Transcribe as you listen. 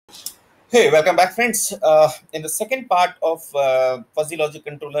Hey, welcome back, friends. In the second part of fuzzy logic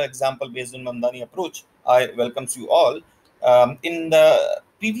controller example based on mamdani approach, I welcomes you all. In the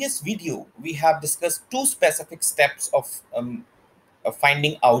previous video, we have discussed two specific steps of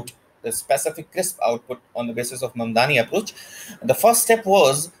finding out the specific crisp output on the basis of mamdani approach. The first step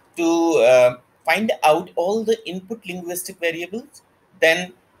was to find out all the input linguistic variables,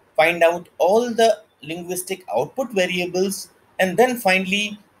 then find out all the linguistic output variables, and then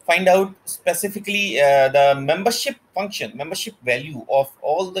finally find out specifically the membership value of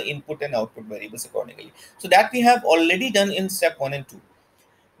all the input and output variables accordingly. So that we have already done in step 1 and 2.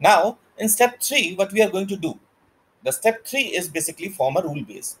 Now in step 3, what we are going to do, the step 3 is basically form a rule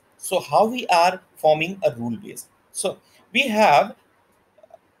base. So how we are forming a rule base? So we have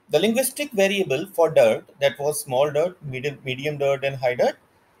the linguistic variable for dirt, that was small dirt, medium dirt, and high dirt.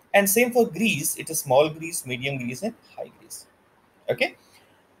 And same for grease, it is small grease, medium grease, and high grease. Okay.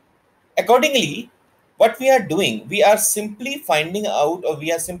 Accordingly, what we are doing, we are simply finding out, or we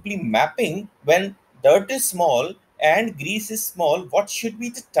are simply mapping, when dirt is small and grease is small, what should be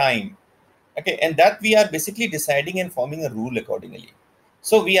the time. Okay, and that we are basically deciding and forming a rule accordingly.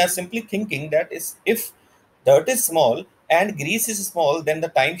 So we are simply thinking that is, if dirt is small and grease is small, then the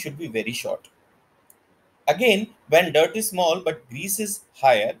time should be very short. Again, when dirt is small but grease is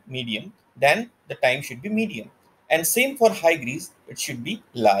higher, medium, then the time should be medium. And same for high grease, it should be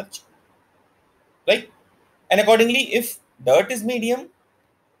large, right? And accordingly, if dirt is medium,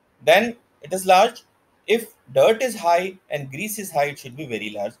 then it is large. If dirt is high and grease is high, it should be very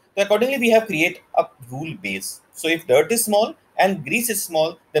large. So accordingly, we have create a rule base. So if dirt is small and grease is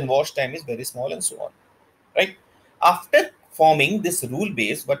small, then wash time is very small, and so on, right? After forming this rule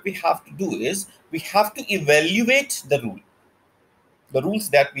base, what we have to do is we have to evaluate the rules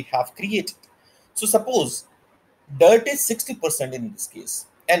that we have created. So suppose dirt is 60% in this case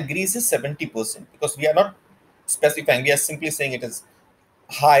and grease is 70%, because we are not specifying, we are simply saying it is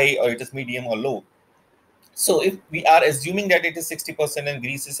high or it is medium or low. So if we are assuming that it is 60% and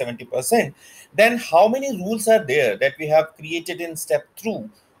grease is 70%, then how many rules are there that we have created in step 2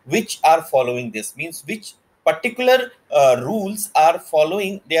 which are following this? Means which particular rules are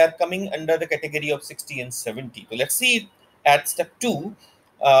following, they are coming under the category of 60 and 70. So let's see at step 2,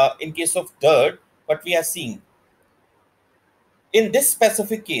 in case of dirt, what we are seeing. In this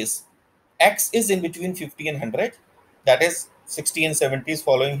specific case, X is in between 50 and 100. That is 60 and 70 is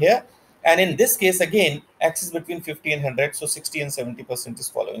following here. And in this case, again, X is between 50 and 100. So 60 and 70% is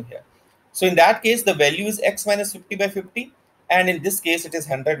following here. So in that case, the value is X minus 50 by 50. And in this case, it is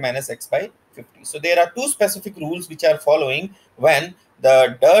 100 minus X by 50. So there are two specific rules which are following when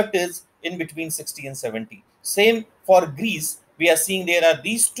the dirt is in between 60 and 70. Same for grease. We are seeing there are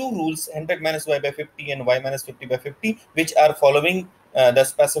these two rules, 100 minus y by 50 and y minus 50 by 50, which are following the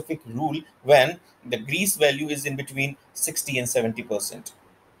specific rule when the grease value is in between 60 and 70%,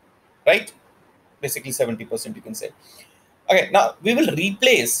 right? Basically 70%, you can say. Okay, now we will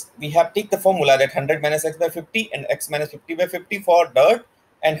replace, we have take the formula that 100 minus x by 50 and x minus 50 by 50 for dirt,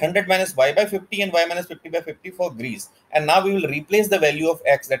 and 100 minus y by 50 and y minus 50 by 50 for grease. And now we will replace the value of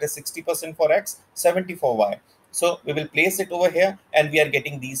x, that is 60% for x, 70 for y. So we will place it over here, and we are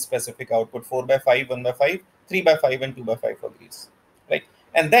getting these specific output: 4 by 5, 1 by 5, 3 by 5, and 2 by 5 for grease, right?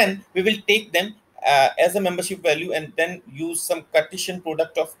 And then we will take them as a membership value, and then use some Cartesian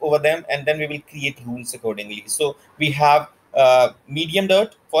product of over them, and then we will create rules accordingly. So we have medium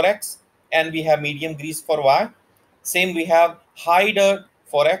dirt for x, and we have medium grease for y. Same, we have high dirt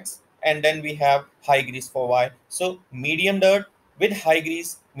for x, and then we have high grease for y. So medium dirt with high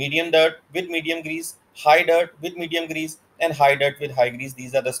grease, medium dirt with medium grease, high dirt with medium grease, and high dirt with high grease.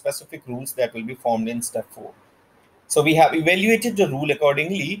 These are the specific rules that will be formed in step 4. So we have evaluated the rule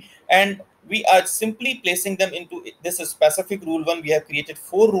accordingly, and we are simply placing them into this specific rule 1. We have created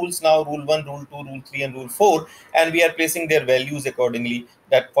 4 rules now: rule 1, rule 2, rule 3, and rule 4. And we are placing their values accordingly.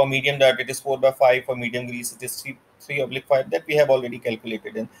 That for medium dirt, it is 4 by 5. For medium grease, it is 3 oblique 5. That we have already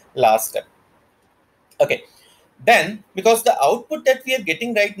calculated in last step. Okay. Then, because the output that we are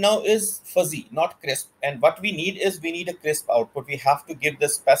getting right now is fuzzy, not crisp, and what we need is, we need a crisp output. We have to give the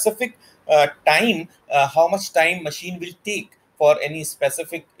specific time, how much time machine will take for any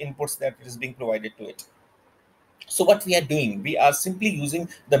specific inputs that is being provided to it. So what we are doing, we are simply using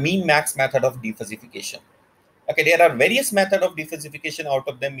the mean max method of defuzzification. Okay, there are various methods of defuzzification. Out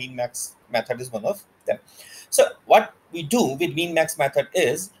of them, mean max method is one of them. So what we do with mean max method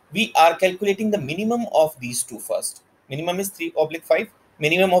is, we are calculating the minimum of these two first. Minimum is 3 oblique 5.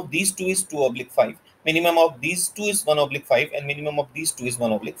 Minimum of these two is 2 oblique 5. Minimum of these two is 1 oblique 5, and minimum of these two is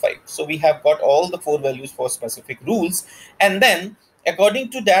 1 oblique 5. So we have got all the 4 values for specific rules, and then According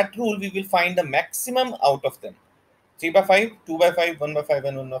to that rule, we will find the maximum out of them. 3 by 5, 2 by 5, 1 by 5,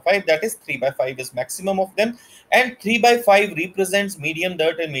 and 1 by 5. That is 3 by 5 is maximum of them. And 3 by 5 represents medium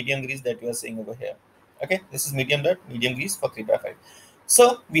dirt and medium grease that you are seeing over here. Okay, this is medium dirt, medium grease for 3 by 5.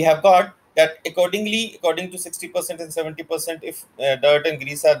 So we have got that accordingly, according to 60% and 70%, if dirt and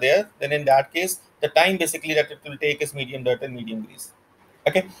grease are there, then in that case, the time basically that it will take is medium dirt and medium grease.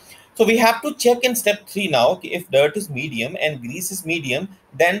 Okay, so we have to check in step 3 now. Okay, if dirt is medium and grease is medium,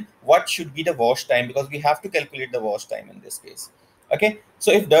 then what should be the wash time, because we have to calculate the wash time in this case. Okay,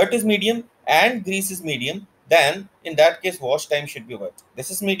 so if dirt is medium and grease is medium, then in that case wash time should be what?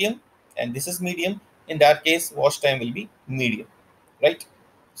 This is medium and this is medium. In that case wash time will be medium, right?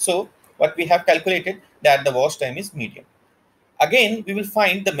 So what we have calculated, that the wash time is medium. Again, we will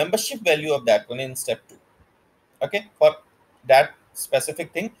find the membership value of that one in step 2. Okay, for that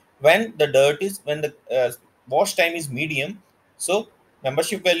specific thing, when the wash time is medium, so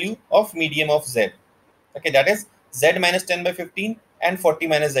membership value of medium of z. Okay, that is z minus 10 by 15 and 40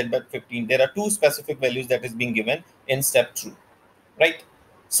 minus z by 15. There are two specific values that is being given in step 2, right?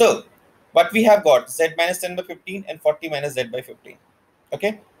 So what we have got, z minus 10 by 15 and 40 minus z by 15.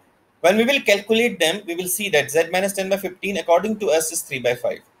 Okay, when we will calculate them, we will see that z minus 10 by 15 according to us is 3 by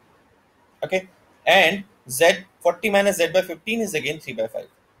 5. Okay, and z 40 minus z by 15 is again 3 by 5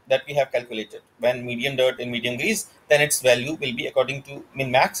 that we have calculated. When medium dirt and medium grease, then its value will be according to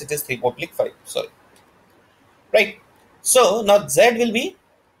min max, it is 3.5. Sorry, right? So now z will be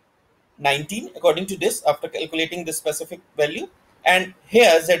 19 according to this after calculating this specific value, and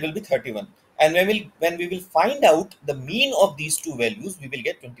here z will be 31. And when we will find out the mean of these two values, we will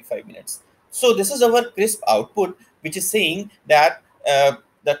get 25 minutes. So this is our crisp output, which is saying that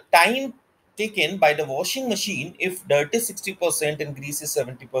the time taken by the washing machine, if dirt is 60% and grease is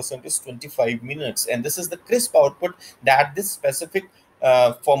 70%, is 25 minutes. And this is the crisp output that this specific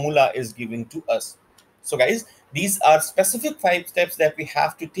formula is giving to us. So guys, these are specific 5 steps that we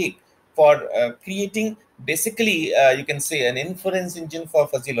have to take for creating basically you can say an inference engine for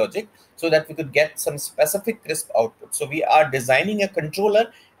fuzzy logic, so that we could get some specific crisp output. So we are designing a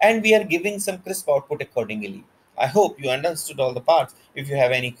controller and we are giving some crisp output accordingly. I hope you understood all the parts. If you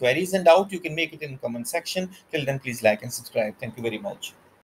have any queries and doubt, you can make it in comment section. Till then, please like and subscribe. Thank you very much.